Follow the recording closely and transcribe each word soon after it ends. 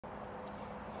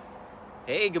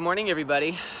Hey, good morning,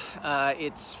 everybody.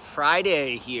 It's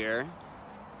Friday here,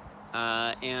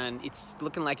 and it's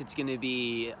looking like it's going to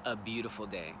be a beautiful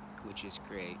day, which is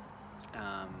great.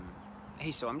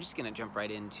 Hey, so I'm just going to jump right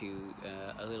into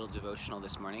a little devotional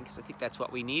this morning because I think that's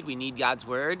what we need. We need God's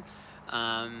Word.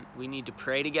 We need to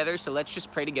pray together, so let's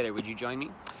just pray together. Would you join me?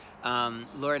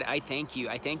 Lord, I thank you.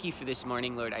 I thank you for this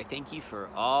morning, Lord. I thank you for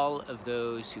all of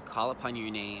those who call upon your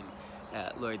name.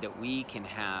 Lord, that we can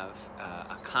have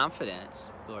a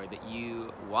confidence, Lord, that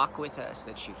you walk with us,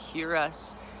 that you hear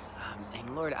us.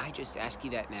 And Lord, I just ask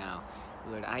you that now.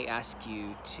 Lord, I ask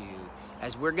you to,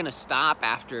 as we're going to stop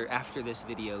after this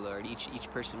video, Lord, each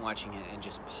person watching it, and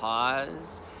just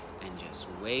pause and just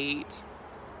wait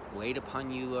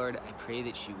upon you, Lord. I pray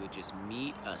that you would just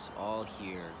meet us all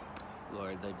here,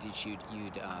 Lord, that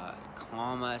you'd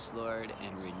calm us, Lord,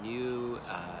 and renew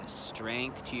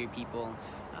strength to your people.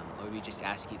 Lord, we just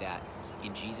ask you that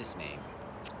in Jesus' name.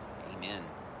 Amen.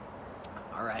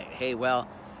 All right. Hey, well,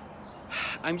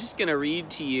 I'm just going to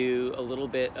read to you a little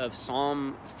bit of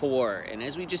Psalm 4. And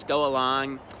as we just go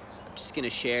along, I'm just going to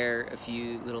share a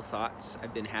few little thoughts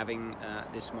I've been having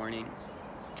this morning.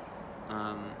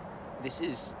 This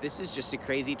is just a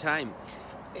crazy time.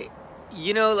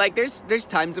 You know, like there's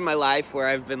times in my life where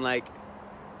I've been like,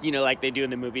 you know, like they do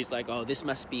in the movies, like, oh, this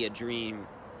must be a dream.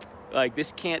 Like,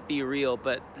 this can't be real.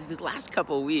 But the last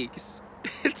couple of weeks,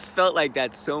 it's felt like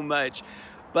that so much.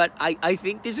 But I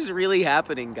think this is really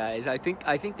happening, guys. I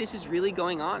think this is really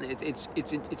going on.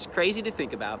 It's crazy to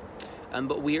think about.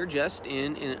 But we are just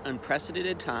in an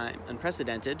unprecedented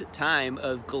time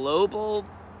of global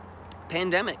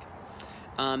pandemic.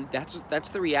 That's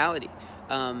the reality.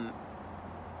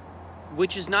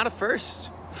 Which is not a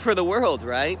first for the world,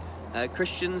 right?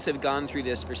 Christians have gone through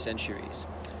this for centuries.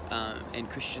 And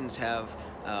Christians have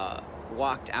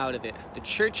walked out of it. The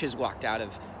church has walked out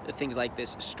of things like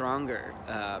this stronger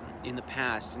in the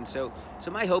past. And so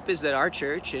my hope is that our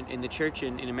church and the church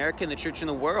in America and the church in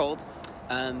the world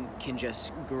can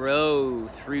just grow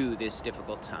through this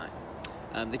difficult time.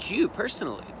 That you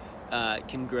personally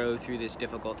can grow through this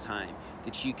difficult time.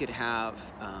 That you could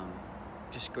have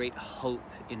just great hope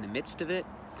in the midst of it,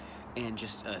 and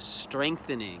just a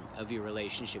strengthening of your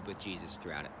relationship with Jesus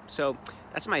throughout it. So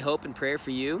that's my hope and prayer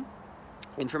for you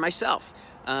and for myself.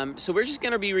 So we're just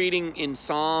going to be reading in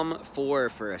Psalm 4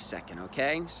 for a second,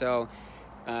 okay? So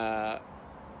the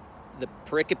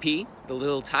pericope, the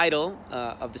little title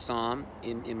of the psalm,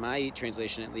 in my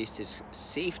translation at least, is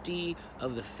Safety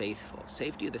of the Faithful.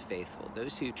 Safety of the Faithful.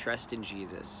 Those who trust in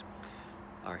Jesus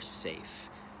are safe.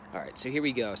 All right, so here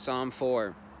we go. Psalm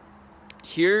 4.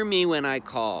 Hear me when I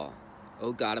call,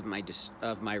 O God of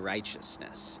my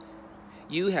righteousness.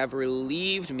 You have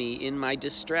relieved me in my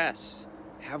distress.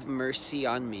 Have mercy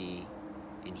on me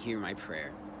and hear my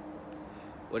prayer.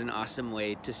 What an awesome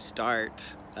way to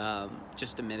start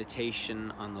just a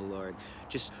meditation on the Lord.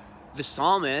 Just the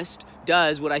psalmist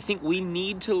does what I think we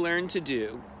need to learn to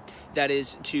do. That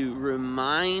is to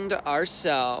remind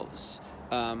ourselves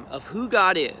of who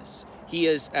God is. He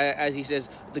is, as he says,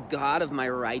 the God of my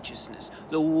righteousness,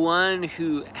 the one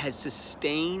who has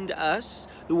sustained us,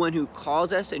 the one who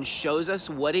calls us and shows us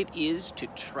what it is to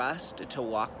trust, to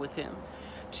walk with him,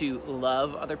 to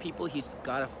love other people. He's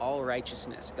God of all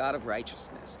righteousness, God of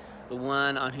righteousness, the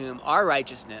one on whom our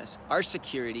righteousness, our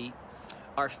security,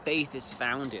 our faith is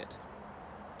founded.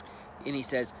 And he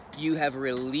says, you have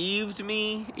relieved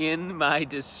me in my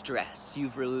distress.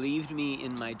 You've relieved me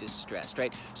in my distress,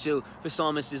 right? So the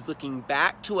psalmist is looking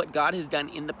back to what God has done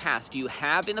in the past. You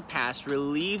have in the past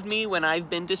relieved me when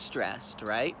I've been distressed,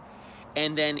 right?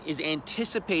 And then is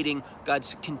anticipating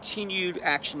God's continued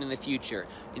action in the future.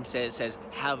 And says,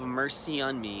 have mercy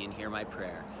on me and hear my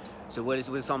prayer. So what does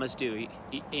the psalmist do?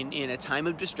 In a time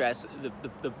of distress,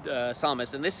 the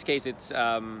psalmist, in this case, it's,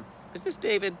 is this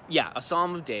David? Yeah, a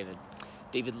psalm of David.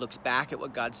 David looks back at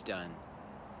what God's done,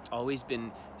 always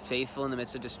been faithful in the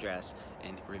midst of distress,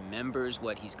 and remembers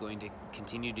what he's going to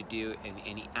continue to do,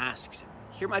 and he asks him,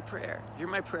 hear my prayer,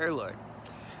 Lord.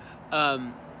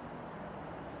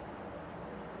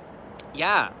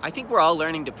 Yeah, I think we're all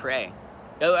learning to pray.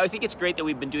 I think it's great that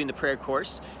we've been doing the prayer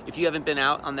course. If you haven't been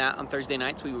out on that on Thursday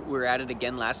nights, we were at it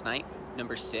again last night,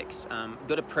 number 6.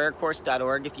 Go to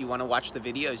prayercourse.org if you want to watch the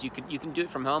videos. You can do it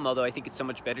from home, although I think it's so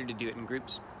much better to do it in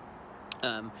groups.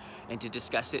 And to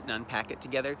discuss it and unpack it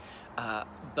together.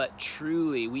 But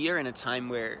truly, we are in a time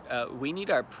where we need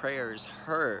our prayers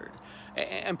heard.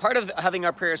 And part of having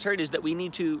our prayers heard is that we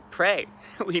need to pray.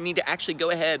 We need to actually go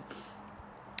ahead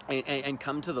and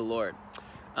come to the Lord.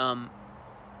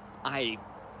 I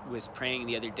was praying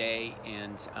the other day,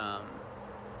 and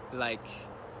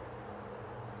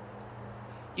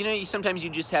You know, sometimes you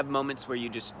just have moments where you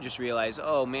just realize,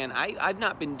 oh man, I've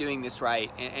not been doing this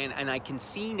right, and I can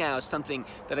see now something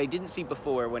that I didn't see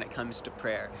before when it comes to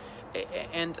prayer.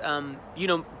 And you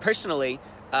know, personally,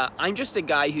 I'm just a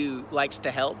guy who likes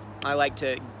to help. I like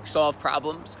to solve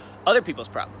problems, other people's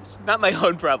problems, not my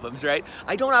own problems, right?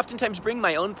 I don't oftentimes bring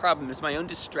my own problems, my own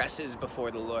distresses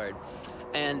before the Lord.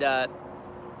 And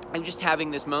I'm just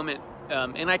having this moment,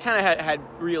 and I kind of had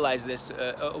realized this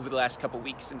over the last couple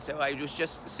weeks, and so I was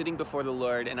just sitting before the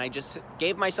Lord, and I just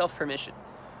gave myself permission.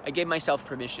 I gave myself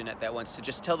permission at that once to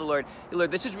just tell the Lord, hey,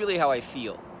 Lord, this is really how I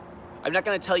feel. I'm not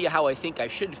going to tell you how I think I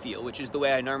should feel, which is the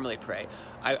way I normally pray.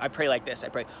 I pray like this. I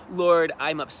pray, Lord,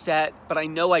 I'm upset, but I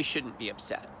know I shouldn't be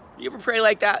upset. You ever pray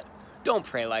like that? Don't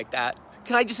pray like that.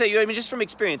 Can I just say, I mean, just from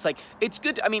experience, like, it's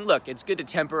good, I mean, look, it's good to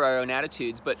temper our own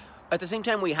attitudes, but at the same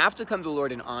time, we have to come to the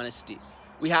Lord in honesty.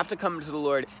 We have to come to the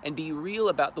Lord and be real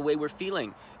about the way we're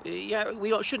feeling. Yeah,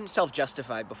 we shouldn't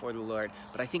self-justify before the Lord,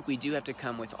 but I think we do have to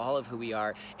come with all of who we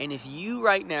are. And if you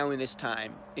right now in this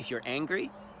time, if you're angry,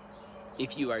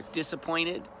 if you are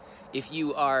disappointed, if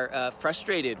you are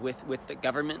frustrated with the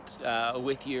government,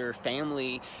 with your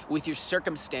family, with your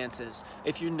circumstances,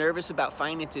 if you're nervous about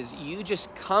finances, you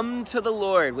just come to the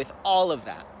Lord with all of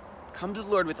that. Come to the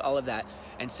Lord with all of that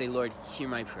and say, Lord, hear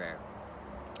my prayer.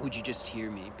 Would you just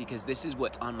hear me? Because this is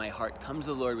what's on my heart. Come to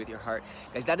the Lord with your heart.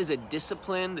 Guys, that is a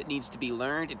discipline that needs to be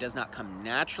learned. It does not come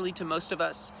naturally to most of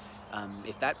us.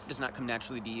 If that does not come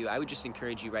naturally to you, I would just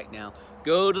encourage you right now,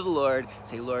 go to the Lord,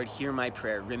 say, Lord, hear my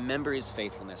prayer. Remember his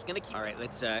faithfulness. All right,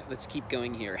 let's keep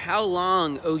going here. How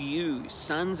long, O you,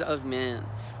 sons of men,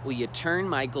 will you turn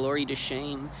my glory to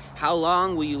shame? How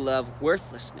long will you love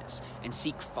worthlessness and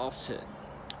seek falsehood?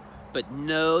 But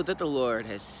know that the Lord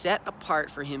has set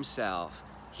apart for himself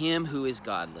him who is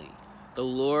godly. The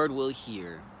Lord will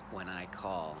hear when I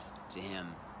call to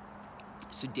him.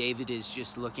 So David is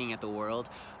just looking at the world,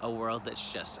 a world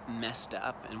that's just messed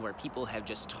up and where people have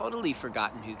just totally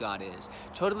forgotten who God is,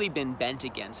 totally been bent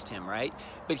against him, right?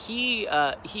 But he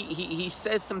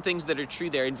says some things that are true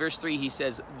there. In verse 3, he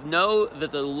says, know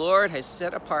that the Lord has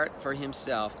set apart for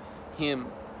himself him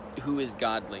who is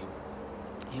godly.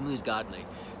 Him who's godly.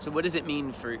 So what does it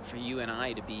mean for you and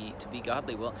I to be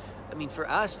godly? Well, I mean, for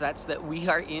us, that's that we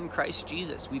are in Christ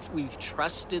Jesus. We've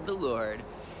trusted the Lord.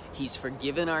 He's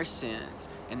forgiven our sins,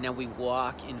 and now we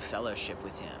walk in fellowship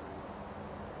with him.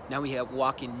 Now we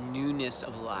walk in newness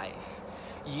of life.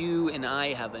 You and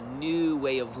I have a new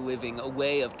way of living, a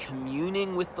way of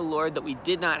communing with the Lord that we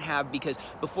did not have because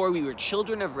before we were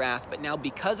children of wrath, but now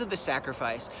because of the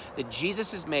sacrifice that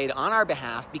Jesus has made on our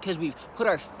behalf, because we've put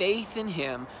our faith in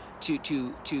him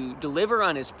to deliver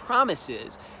on his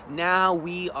promises, now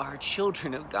we are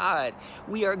children of God.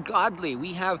 We are godly.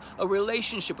 We have a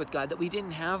relationship with God that we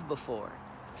didn't have before.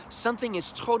 Something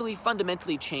is totally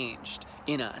fundamentally changed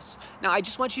in us. Now, I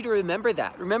just want you to remember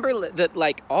that. Remember that,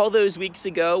 like, all those weeks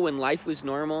ago when life was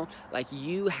normal, like,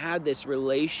 you had this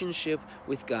relationship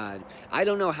with God. I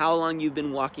don't know how long you've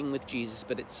been walking with Jesus,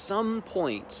 but at some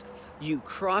point you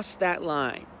crossed that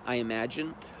line, I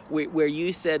imagine, where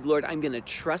you said, Lord, I'm going to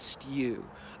trust you.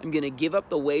 I'm going to give up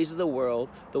the ways of the world,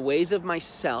 the ways of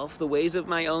myself, the ways of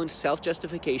my own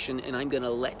self-justification, and I'm going to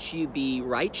let you be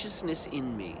righteousness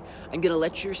in me. I'm going to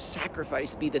let your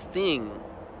sacrifice be the thing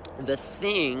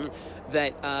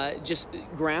that just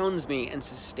grounds me and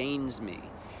sustains me.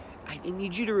 I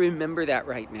need you to remember that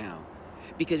right now.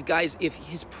 Because, guys, if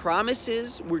his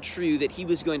promises were true, that he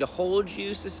was going to hold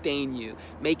you, sustain you,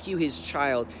 make you his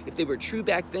child, if they were true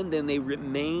back then they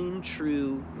remain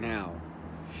true now.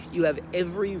 You have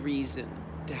every reason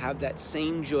to have that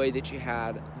same joy that you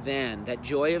had then, that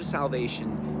joy of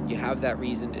salvation. You have that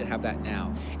reason to have that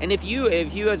now. And if you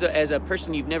as a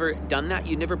person, you've never done that,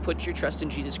 you never put your trust in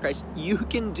Jesus Christ, you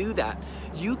can do that.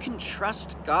 You can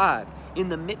trust God in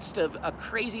the midst of a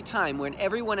crazy time when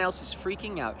everyone else is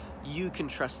freaking out. You can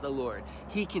trust the Lord.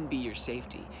 He can be your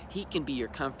safety. He can be your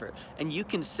comfort. And you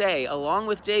can say, along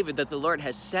with David, that the Lord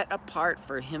has set apart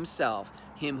for himself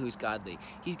him who's godly.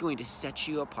 He's going to set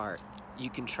you apart. You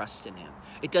can trust in him.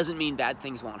 It doesn't mean bad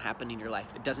things won't happen in your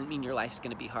life. It doesn't mean your life's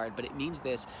going to be hard, but it means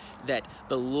this, that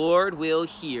the Lord will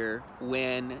hear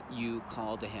when you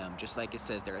call to him, just like it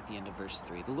says there at the end of verse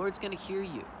 3. The Lord's going to hear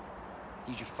you.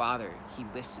 He's your Father. He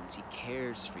listens. He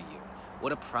cares for you.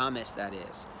 What a promise that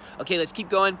is. Okay, let's keep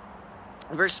going.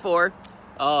 Verse 4.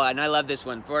 Oh, and I love this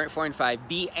one. 4 and 5.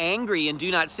 Be angry and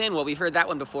do not sin. Well, we've heard that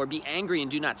one before. Be angry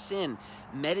and do not sin.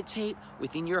 Meditate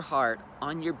within your heart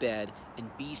on your bed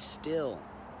and be still.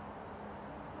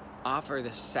 Offer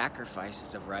the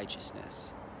sacrifices of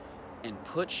righteousness and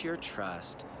put your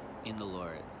trust in the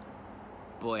Lord.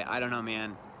 Boy, I don't know,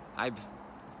 man.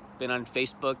 been on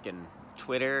Facebook and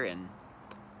Twitter and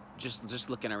just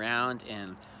looking around,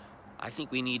 and I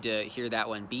think we need to hear that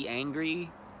one. Be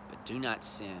angry, but do not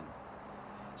sin.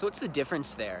 So what's the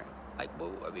difference there? Like,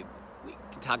 well, I mean, we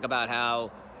can talk about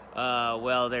how,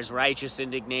 well, there's righteous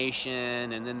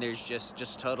indignation, and then there's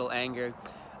just total anger.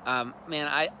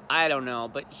 Man, I don't know,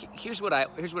 but here's what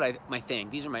my thing.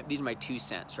 These are my 2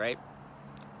 cents, right?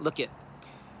 Look at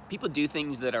people do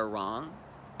things that are wrong,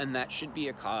 and that should be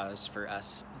a cause for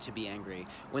us to be angry.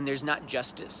 When there's not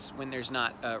justice, when there's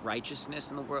not righteousness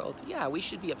in the world, yeah, we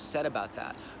should be upset about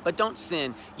that. But don't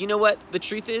sin. You know what? The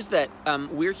truth is that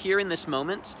we're here in this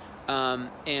moment,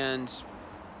 and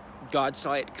God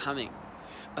saw it coming.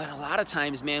 But a lot of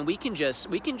times, man, we can just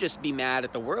be mad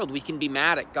at the world. We can be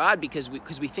mad at God because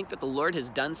we think that the Lord has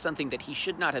done something that he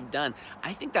should not have done.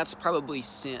 I think that's probably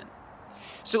sin.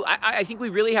 So I think we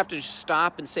really have to just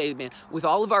stop and say, man, with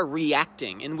all of our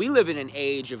reacting, and we live in an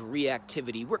age of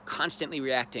reactivity. We're constantly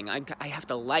reacting. I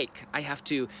have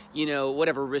to,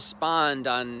 whatever, respond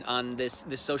on this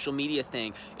social media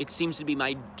thing. It seems to be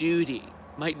my duty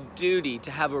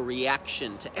to have a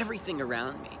reaction to everything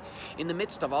around me. In the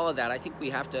midst of all of that, I think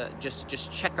we have to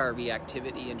just check our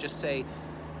reactivity and just say,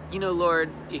 Lord,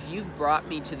 if you've brought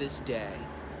me to this day,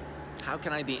 how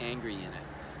can I be angry in it?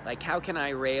 Like, how can I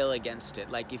rail against it?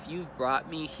 Like, if you've brought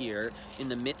me here in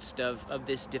the midst of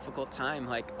this difficult time,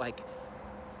 like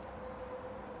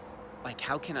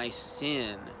how can I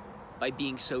sin by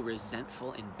being so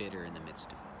resentful and bitter in the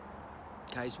midst of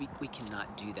it? Guys, we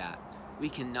cannot do that. We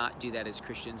cannot do that as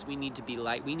Christians. We need to be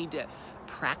light. We need to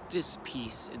practice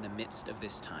peace in the midst of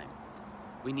this time.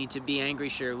 We need to be angry,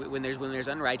 sure. When there's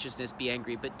unrighteousness, be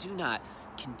angry, but do not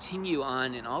continue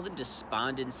on in all the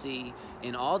despondency,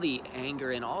 in all the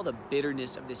anger, and all the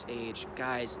bitterness of this age.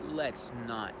 Guys, let's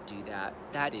not do that.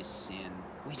 That is sin.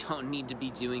 We don't need to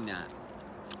be doing that.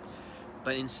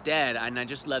 But instead, and I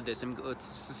just love this,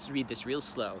 let's just read this real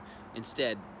slow.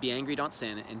 Instead, be angry, don't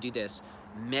sin, and do this.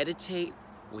 Meditate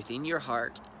within your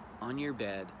heart, on your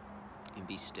bed, and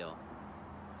be still.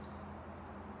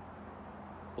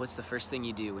 What's the first thing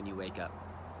you do when you wake up?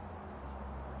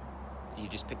 Do you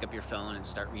just pick up your phone and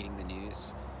start reading the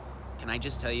news? Can I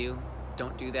just tell you,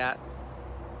 don't do that.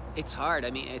 It's hard.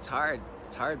 I mean, it's hard.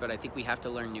 It's hard, but I think we have to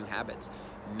learn new habits.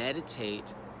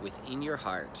 Meditate within your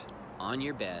heart, on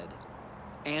your bed,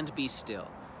 and be still.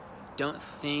 Don't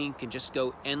think and just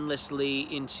go endlessly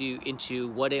into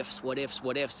what ifs,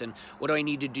 and what do I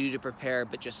need to do to prepare,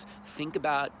 but just think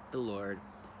about the Lord,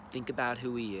 think about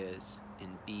who he is, and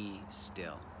be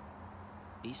still.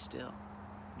 Be still.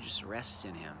 Just rest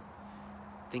in him.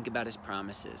 Think about his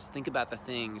promises. Think about the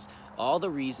things, all the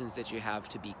reasons that you have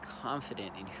to be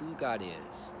confident in who God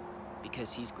is,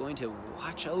 because he's going to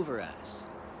watch over us.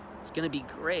 It's going to be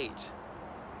great.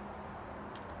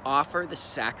 Offer the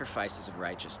sacrifices of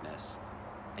righteousness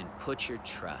and put your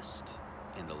trust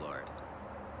in the Lord.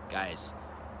 Guys,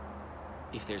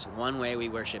 if there's one way we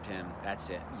worship him, that's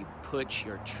it. You put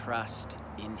your trust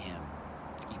in him.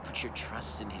 You put your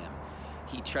trust in him.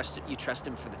 You trust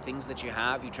him for the things that you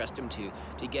have. You trust him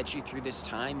to get you through this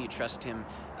time. You trust him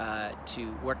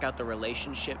to work out the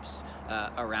relationships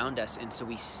around us. And so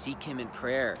we seek him in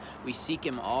prayer. We seek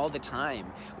him all the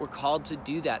time. We're called to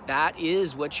do that. That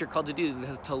is what you're called to do,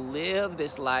 to live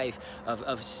this life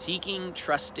of seeking,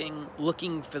 trusting,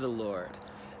 looking for the Lord.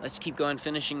 Let's keep going,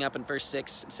 finishing up in verse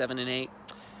 6, 7, and 8.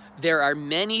 There are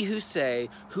many who say,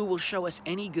 who will show us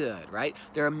any good, right?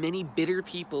 There are many bitter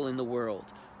people in the world,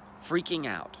 freaking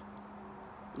out.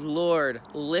 Lord,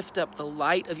 lift up the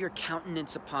light of your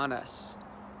countenance upon us.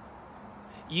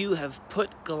 You have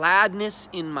put gladness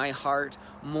in my heart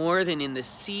more than in the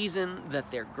season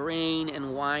that their grain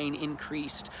and wine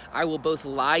increased. I will both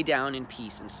lie down in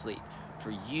peace and sleep. For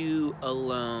you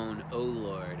alone, O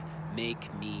Lord,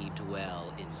 make me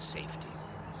dwell in safety.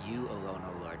 You alone,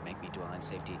 O Lord, make me dwell in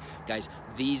safety. Guys,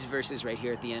 these verses right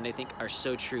here at the end, I think, are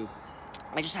so true.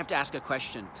 I just have to ask a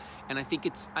question, and I think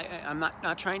I'm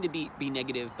not trying to be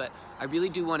negative, but I really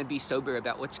do want to be sober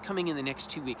about what's coming in the next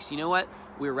 2 weeks. You know what?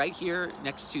 We're right here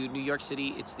next to New York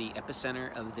City. It's the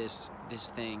epicenter of this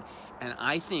thing, and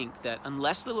I think that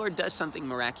unless the Lord does something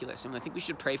miraculous, and I think we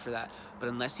should pray for that, but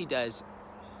unless he does,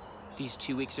 these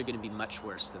 2 weeks are going to be much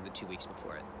worse than the 2 weeks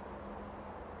before it.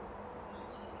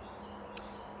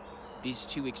 These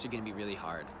 2 weeks are going to be really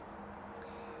hard.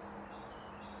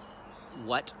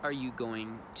 What are you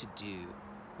going to do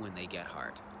when they get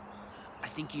hard? I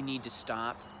think you need to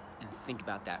stop and think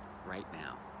about that right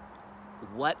now.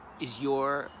 What is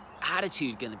your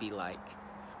attitude going to be like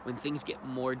when things get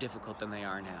more difficult than they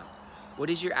are now? What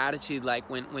is your attitude like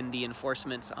when the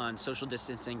enforcements on social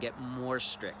distancing get more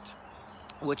strict?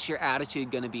 What's your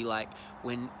attitude going to be like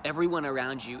when everyone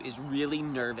around you is really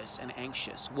nervous and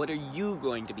anxious? What are you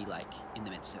going to be like in the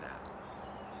midst of that?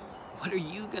 What are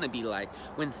you going to be like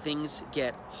when things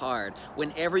get hard?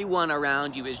 When everyone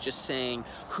around you is just saying,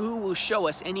 who will show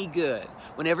us any good?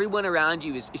 When everyone around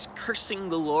you is cursing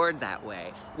the Lord that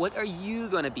way, what are you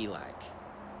going to be like?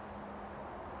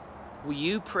 Will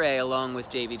you pray along with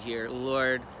David here,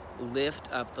 Lord,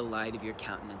 lift up the light of your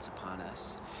countenance upon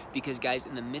us? Because guys,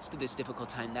 in the midst of this difficult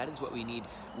time, that is what we need.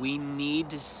 We need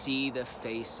to see the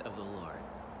face of the Lord.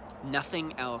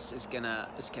 Nothing else is gonna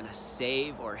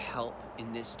save or help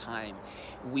in this time.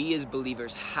 We as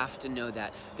believers have to know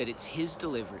that it's His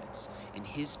deliverance and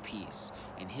His peace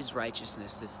and His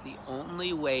righteousness that's the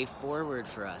only way forward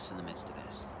for us in the midst of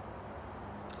this.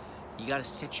 You gotta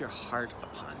set your heart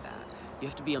upon that. You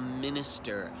have to be a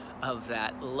minister of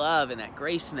that love and that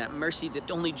grace and that mercy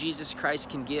that only Jesus Christ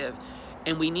can give.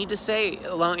 And we need to say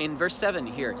along in verse 7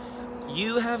 here,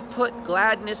 you have put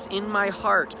gladness in my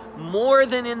heart more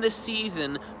than in the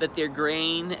season that their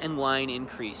grain and wine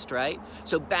increased, right?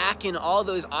 So back in all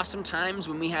those awesome times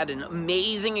when we had an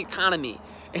amazing economy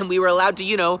and we were allowed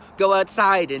to, go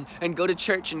outside and go to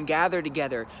church and gather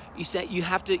together, you said you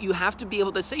have to be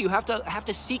able to say, you have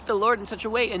to seek the Lord in such a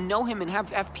way and know Him and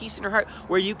have peace in your heart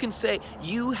where you can say,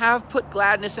 you have put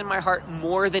gladness in my heart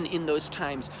more than in those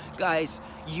times. Guys,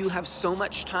 you have so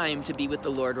much time to be with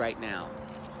the Lord right now.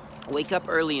 Wake up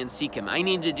early and seek Him. I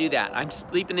need to do that. I'm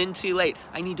sleeping in too late.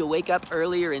 I need to wake up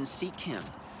earlier and seek Him.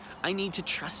 I need to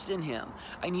trust in Him.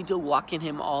 I need to walk in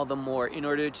Him all the more in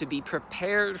order to be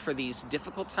prepared for these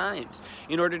difficult times,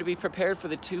 in order to be prepared for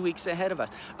the 2 weeks ahead of us.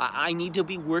 I need to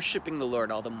be worshiping the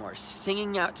Lord all the more,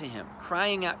 singing out to Him,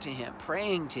 crying out to Him,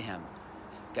 praying to Him.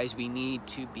 Guys, we need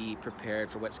to be prepared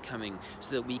for what's coming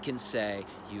so that we can say,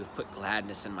 you have put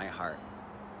gladness in my heart.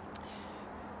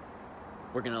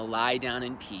 We're going to lie down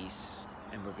in peace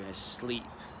and we're going to sleep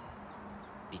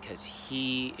because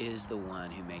He is the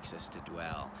one who makes us to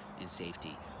dwell in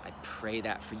safety. I pray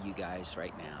that for you guys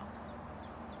right now.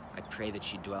 I pray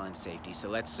that you dwell in safety. So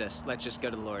let's just go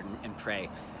to the Lord and pray.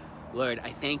 Lord, I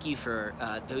thank you for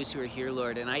those who are here,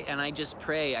 Lord, and I just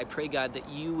pray, God, that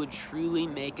you would truly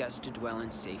make us to dwell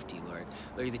in safety, Lord.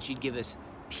 Lord, that you'd give us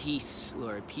peace,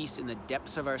 Lord, peace in the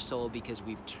depths of our soul because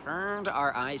we've turned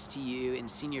our eyes to you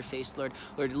and seen your face, Lord.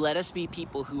 Lord, let us be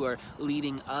people who are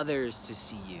leading others to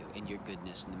see you and your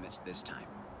goodness in the midst of this time.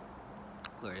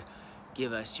 Lord,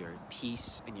 give us your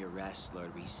peace and your rest,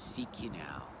 Lord. We seek you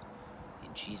now.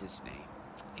 In Jesus'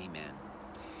 name, amen.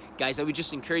 Guys, I would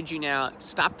just encourage you now,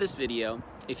 stop this video.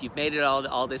 If you've made it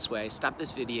all this way, stop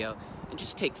this video and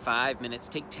just take 5 minutes,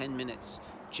 take 10 minutes.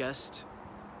 Just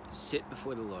sit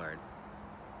before the Lord.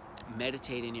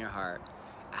 Meditate in your heart.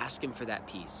 Ask Him for that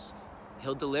peace.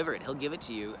 He'll deliver it. He'll give it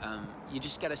to you. You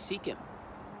just got to seek Him.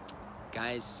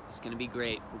 Guys, it's going to be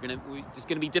great. There's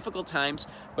going to be difficult times,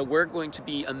 but we're going to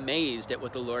be amazed at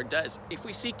what the Lord does if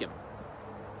we seek Him.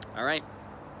 All right.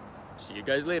 See you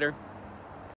guys later.